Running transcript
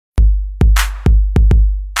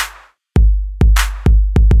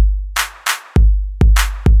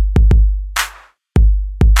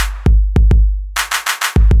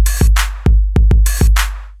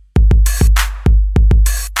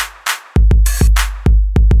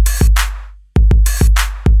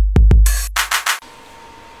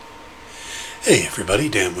Hey everybody,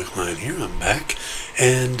 Dan Wickline here. I'm back,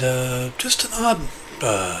 and just an odd,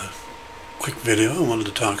 quick video I wanted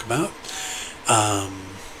to talk about. Going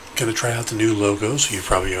to try out the new logo, so you've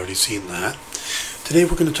probably already seen that. Today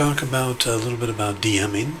we're going to talk about a little bit about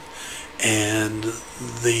DMing and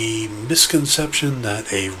the misconception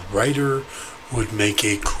that a writer would make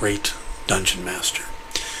a great dungeon master.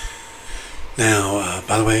 Now,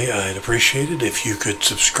 by the way, I'd appreciate it if you could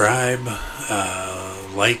subscribe,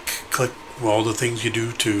 click all the things you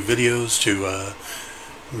do to videos to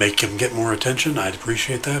make them get more attention. I'd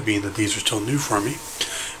appreciate that, being that these are still new for me.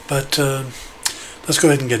 But let's go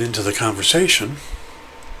ahead and get into the conversation.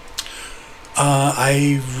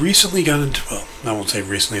 I recently got into, well, I won't say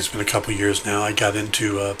recently, it's been a couple years now, I got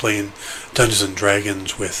into playing Dungeons &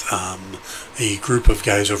 Dragons with a group of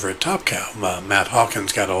guys over at Top Cow. Matt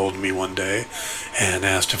Hawkins got a hold of me one day and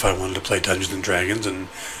asked if I wanted to play Dungeons & Dragons, and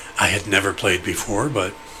I had never played before,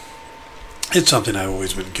 but it's something I've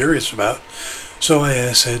always been curious about. So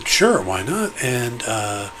I said, sure, why not? And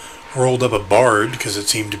rolled up a bard, because it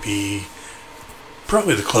seemed to be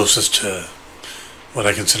probably the closest to what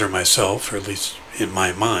I consider myself, or at least in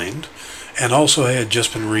my mind. And also I had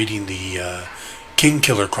just been reading the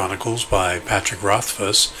Kingkiller Chronicles by Patrick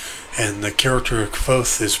Rothfuss, and the character of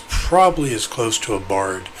Kvothe is probably as close to a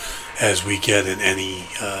bard as we get in any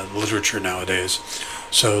literature nowadays.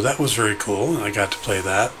 So that was very cool, and I got to play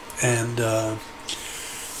that. And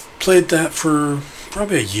played that for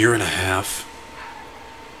probably a year and a half,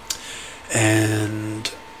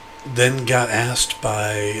 and then got asked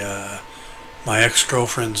by my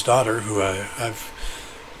ex-girlfriend's daughter, who I've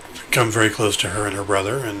come very close to her and her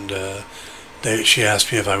brother, and she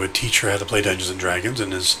asked me if I would teach her how to play Dungeons & Dragons,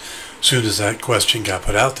 and as soon as that question got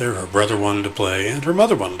put out there, her brother wanted to play and her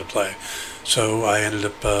mother wanted to play. So I ended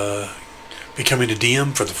up becoming a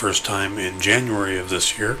DM for the first time in January of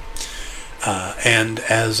this year. And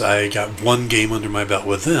as I got one game under my belt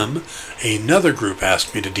with them, another group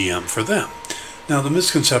asked me to DM for them. Now, the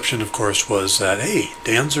misconception, of course, was that, hey,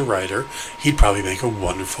 Dan's a writer, he'd probably make a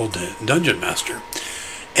wonderful dungeon master.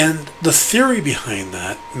 And the theory behind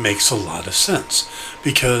that makes a lot of sense,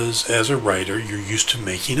 because as a writer, you're used to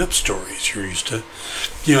making up stories. You're used to,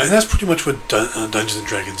 and that's pretty much what Dungeons &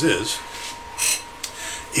 Dragons is.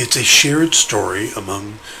 It's a shared story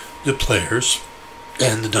among the players,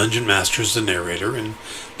 and the dungeon master is the narrator, and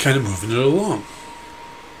kind of moving it along.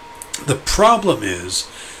 The problem is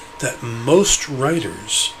that most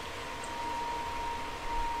writers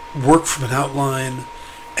work from an outline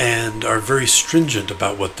and are very stringent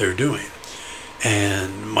about what they're doing.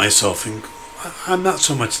 And myself, I'm not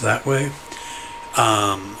so much that way.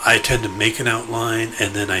 I tend to make an outline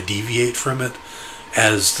and then I deviate from it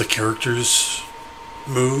as the characters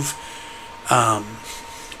move.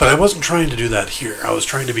 But I wasn't trying to do that here. I was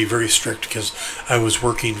trying to be very strict because I was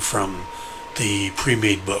working from the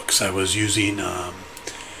pre-made books. I was using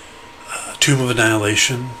Tomb of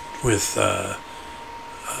Annihilation with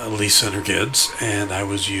Lisa and her kids, and I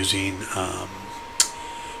was using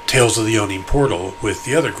Tales of the Yawning Portal with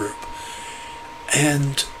the other group.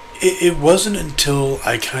 And it wasn't until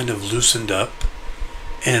I kind of loosened up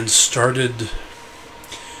and started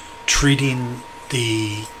treating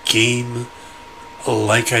the game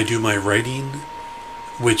like I do my writing,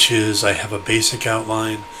 which is I have a basic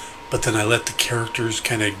outline, but then I let the characters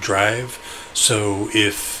kind of drive. So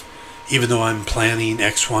even though I'm planning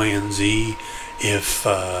X, Y, and Z, if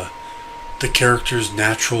the character's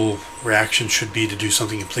natural reaction should be to do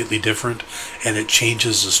something completely different and it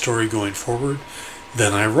changes the story going forward,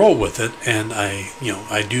 then I roll with it, and I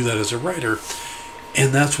do that as a writer.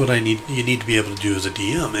 And that's what you need to be able to do as a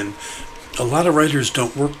DM. And a lot of writers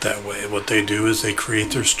don't work that way. What they do is they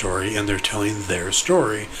create their story and they're telling their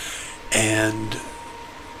story. And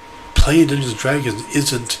playing Dungeons & Dragons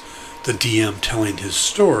isn't the DM telling his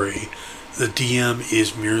story. The DM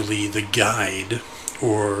is merely the guide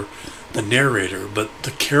or the narrator, but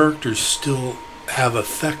the characters still have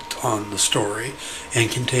effect on the story and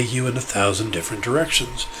can take you in 1,000 different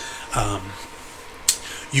directions.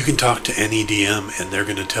 You can talk to any DM and they're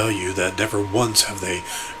going to tell you that never once have they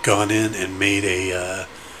gone in and made a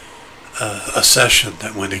session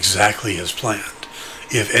that went exactly as planned.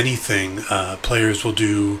 If anything, players will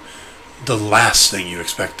do the last thing you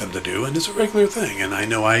expect them to do, and it's a regular thing. And I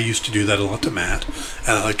know I used to do that a lot to Matt,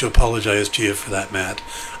 and I'd like to apologize to you for that, Matt.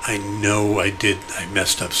 I know I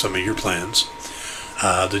messed up some of your plans.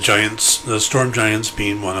 The Storm Giants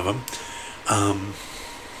being one of them.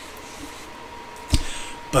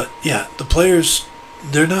 But yeah, the players,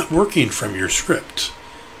 they're not working from your script.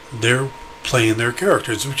 They're playing their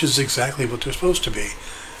characters, which is exactly what they're supposed to be.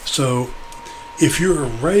 So if you're a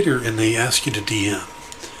writer and they ask you to DM,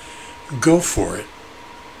 go for it,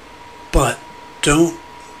 but don't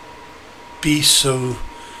be so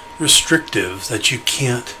restrictive that you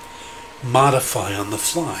can't modify on the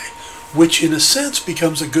fly, which in a sense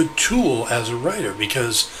becomes a good tool as a writer,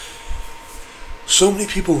 because so many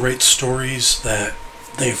people write stories that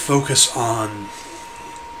they focus on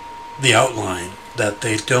the outline, that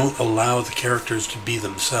they don't allow the characters to be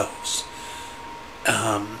themselves.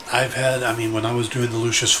 When I was doing the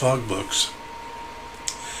Lucius Fogg books,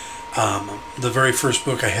 the very first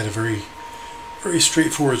book I had a very, very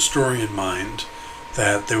straightforward story in mind,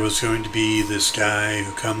 that there was going to be this guy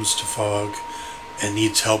who comes to Fogg and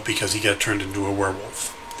needs help because he got turned into a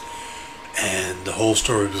werewolf. And the whole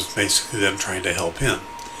story was basically them trying to help him.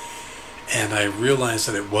 And I realized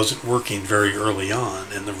that it wasn't working very early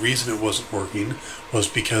on, and the reason it wasn't working was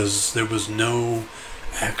because there was no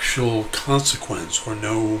actual consequence or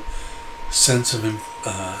no sense of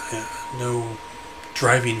no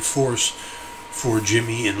driving force for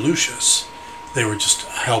Jimmy and Lucius. They were just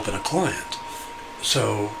helping a client.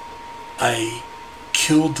 So I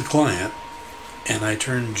killed the client and I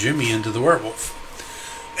turned Jimmy into the werewolf.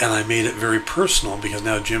 And I made it very personal, because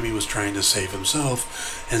now Jimmy was trying to save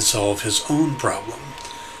himself and solve his own problem.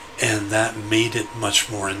 And that made it much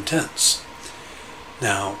more intense.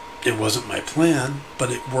 Now, it wasn't my plan,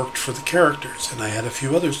 but it worked for the characters. And I had a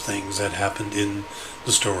few other things that happened in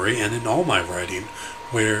the story and in all my writing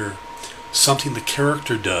where something the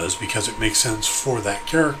character does, because it makes sense for that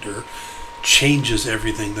character, changes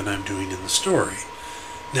everything that I'm doing in the story.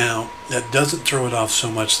 Now, that doesn't throw it off so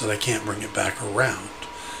much that I can't bring it back around.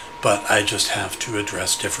 But I just have to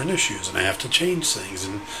address different issues, and I have to change things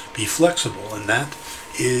and be flexible, and that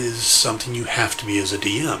is something you have to be as a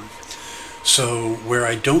DM. So where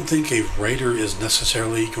I don't think a writer is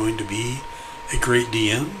necessarily going to be a great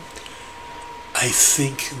DM, I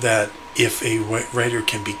think that if a writer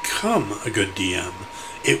can become a good DM,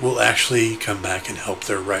 it will actually come back and help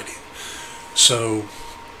their writing. So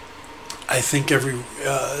I think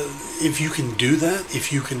if you can do that,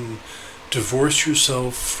 if you can divorce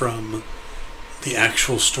yourself from the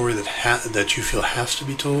actual story that you feel has to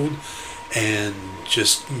be told, and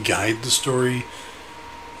just guide the story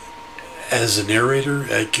as a narrator,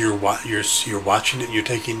 like you're watching it, you're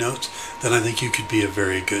taking notes, then I think you could be a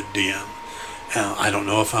very good DM. I don't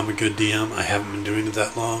know if I'm a good DM. I haven't been doing it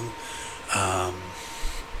that long,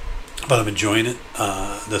 but I'm enjoying it.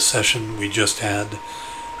 The session we just had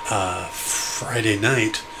Friday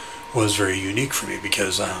night was very unique for me,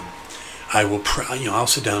 because I'll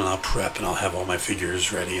sit down and I'll prep and I'll have all my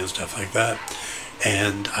figures ready and stuff like that.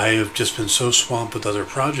 And I have just been so swamped with other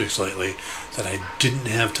projects lately that I didn't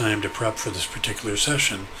have time to prep for this particular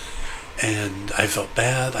session. And I felt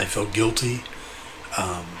bad, I felt guilty,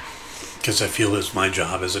 because I feel it's my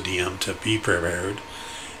job as a DM to be prepared.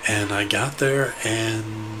 And I got there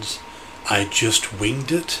and I just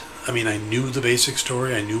winged it. I mean, I knew the basic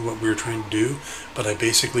story, I knew what we were trying to do, but I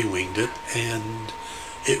basically winged it, and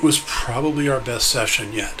it was probably our best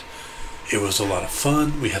session yet. It was a lot of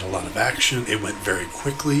fun, we had a lot of action, it went very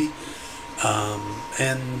quickly,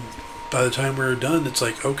 and by the time we were done, it's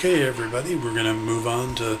like, okay, everybody, we're going to move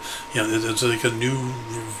on to, it's like a new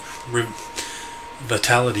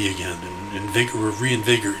vitality again, and we're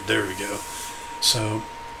reinvigorated, there we go. So,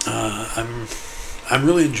 I'm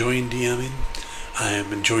really enjoying DMing.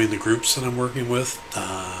 I'm enjoying the groups that I'm working with.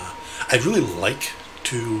 I'd really like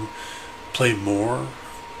to play more,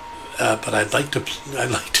 but I'd like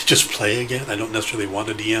to just play again. I don't necessarily want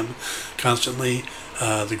to DM constantly.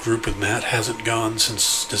 The group with Matt hasn't gone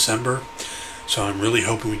since December, so I'm really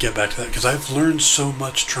hoping we get back to that, because I've learned so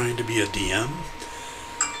much trying to be a DM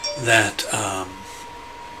that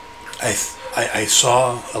I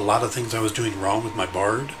saw a lot of things I was doing wrong with my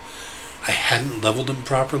bard. I hadn't leveled him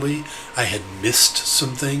properly. I had missed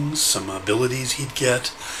some things, some abilities he'd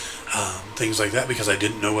get, things like that, because I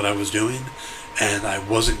didn't know what I was doing, and I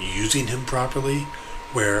wasn't using him properly,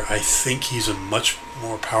 where I think he's a much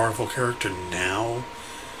more powerful character now.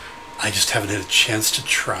 I just haven't had a chance to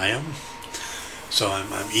try him. So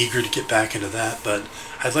I'm eager to get back into that, but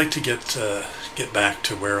I'd like to get back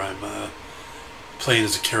to where I'm playing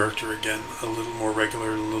as a character again, a little more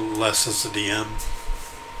regular, a little less as a DM.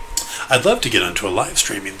 I'd love to get onto a live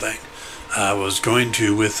streaming thing. I was going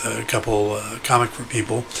to with a couple comic book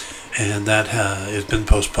people, and that has been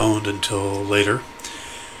postponed until later.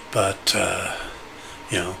 But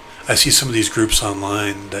I see some of these groups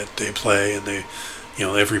online that they play, and they,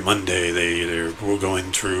 every Monday we're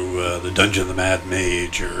going through the Dungeon of the Mad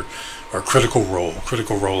Mage or Critical Role.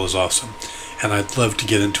 Critical Role is awesome, and I'd love to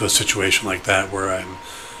get into a situation like that where I'm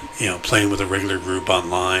playing with a regular group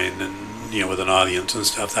online and with an audience and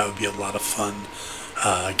stuff. That would be a lot of fun.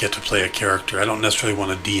 Get to play a character. I don't necessarily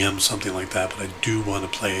want to DM something like that, but I do want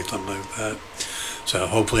to play something like that. So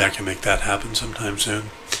hopefully I can make that happen sometime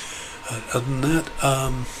soon. Other than that,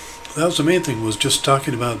 that was the main thing, was just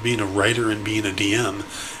talking about being a writer and being a DM,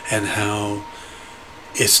 and how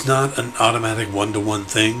it's not an automatic one-to-one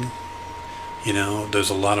thing. There's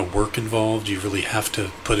a lot of work involved. You really have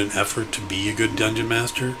to put an effort to be a good dungeon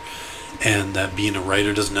master, and that being a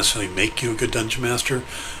writer doesn't necessarily make you a good dungeon master.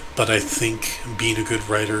 But I think being a good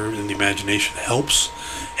writer in the imagination helps,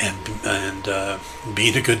 and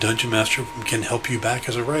being a good dungeon master can help you back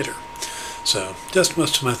as a writer. So just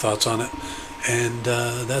most of my thoughts on it, and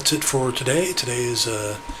that's it for today. Today is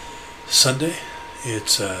Sunday.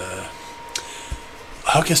 It's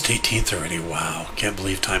August 18th already. Wow, can't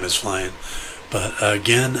believe time is flying. But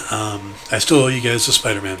again, I still owe you guys the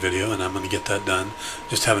Spider-Man video, and I'm going to get that done.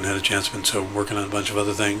 Just haven't had a chance. Been so working on a bunch of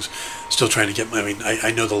other things. Still trying to get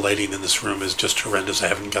I know the lighting in this room is just horrendous. I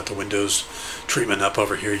haven't got the Windows treatment up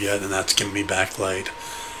over here yet, and that's giving me backlight.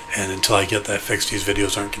 And until I get that fixed, these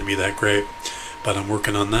videos aren't going to be that great. But I'm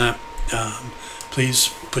working on that.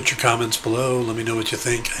 Please put your comments below. Let me know what you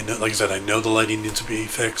think. I know, like I said, I know the lighting needs to be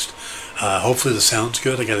fixed. Hopefully the sound's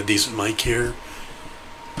good. I got a decent mic here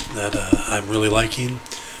that I'm really liking.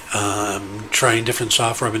 I'm trying different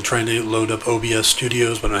software. I've been trying to load up OBS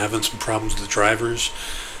Studios, but I'm having some problems with the drivers,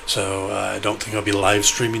 so I don't think I'll be live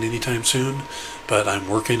streaming anytime soon, but I'm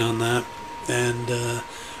working on that. And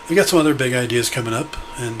I got some other big ideas coming up,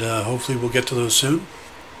 and hopefully we'll get to those soon.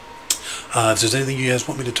 If there's anything you guys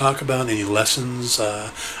want me to talk about, any lessons,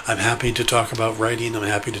 I'm happy to talk about writing. I'm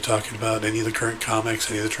happy to talk about any of the current comics,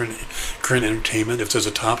 any of the current entertainment. If there's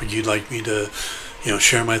a topic you'd like me to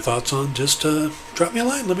share my thoughts on, just drop me a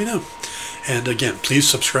line, let me know. And again, please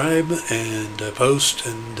subscribe and post,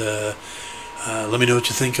 and let me know what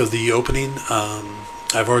you think of the opening.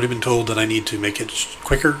 I've already been told that I need to make it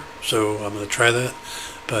quicker, so I'm going to try that,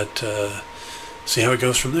 but see how it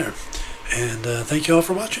goes from there. And thank you all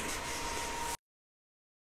for watching.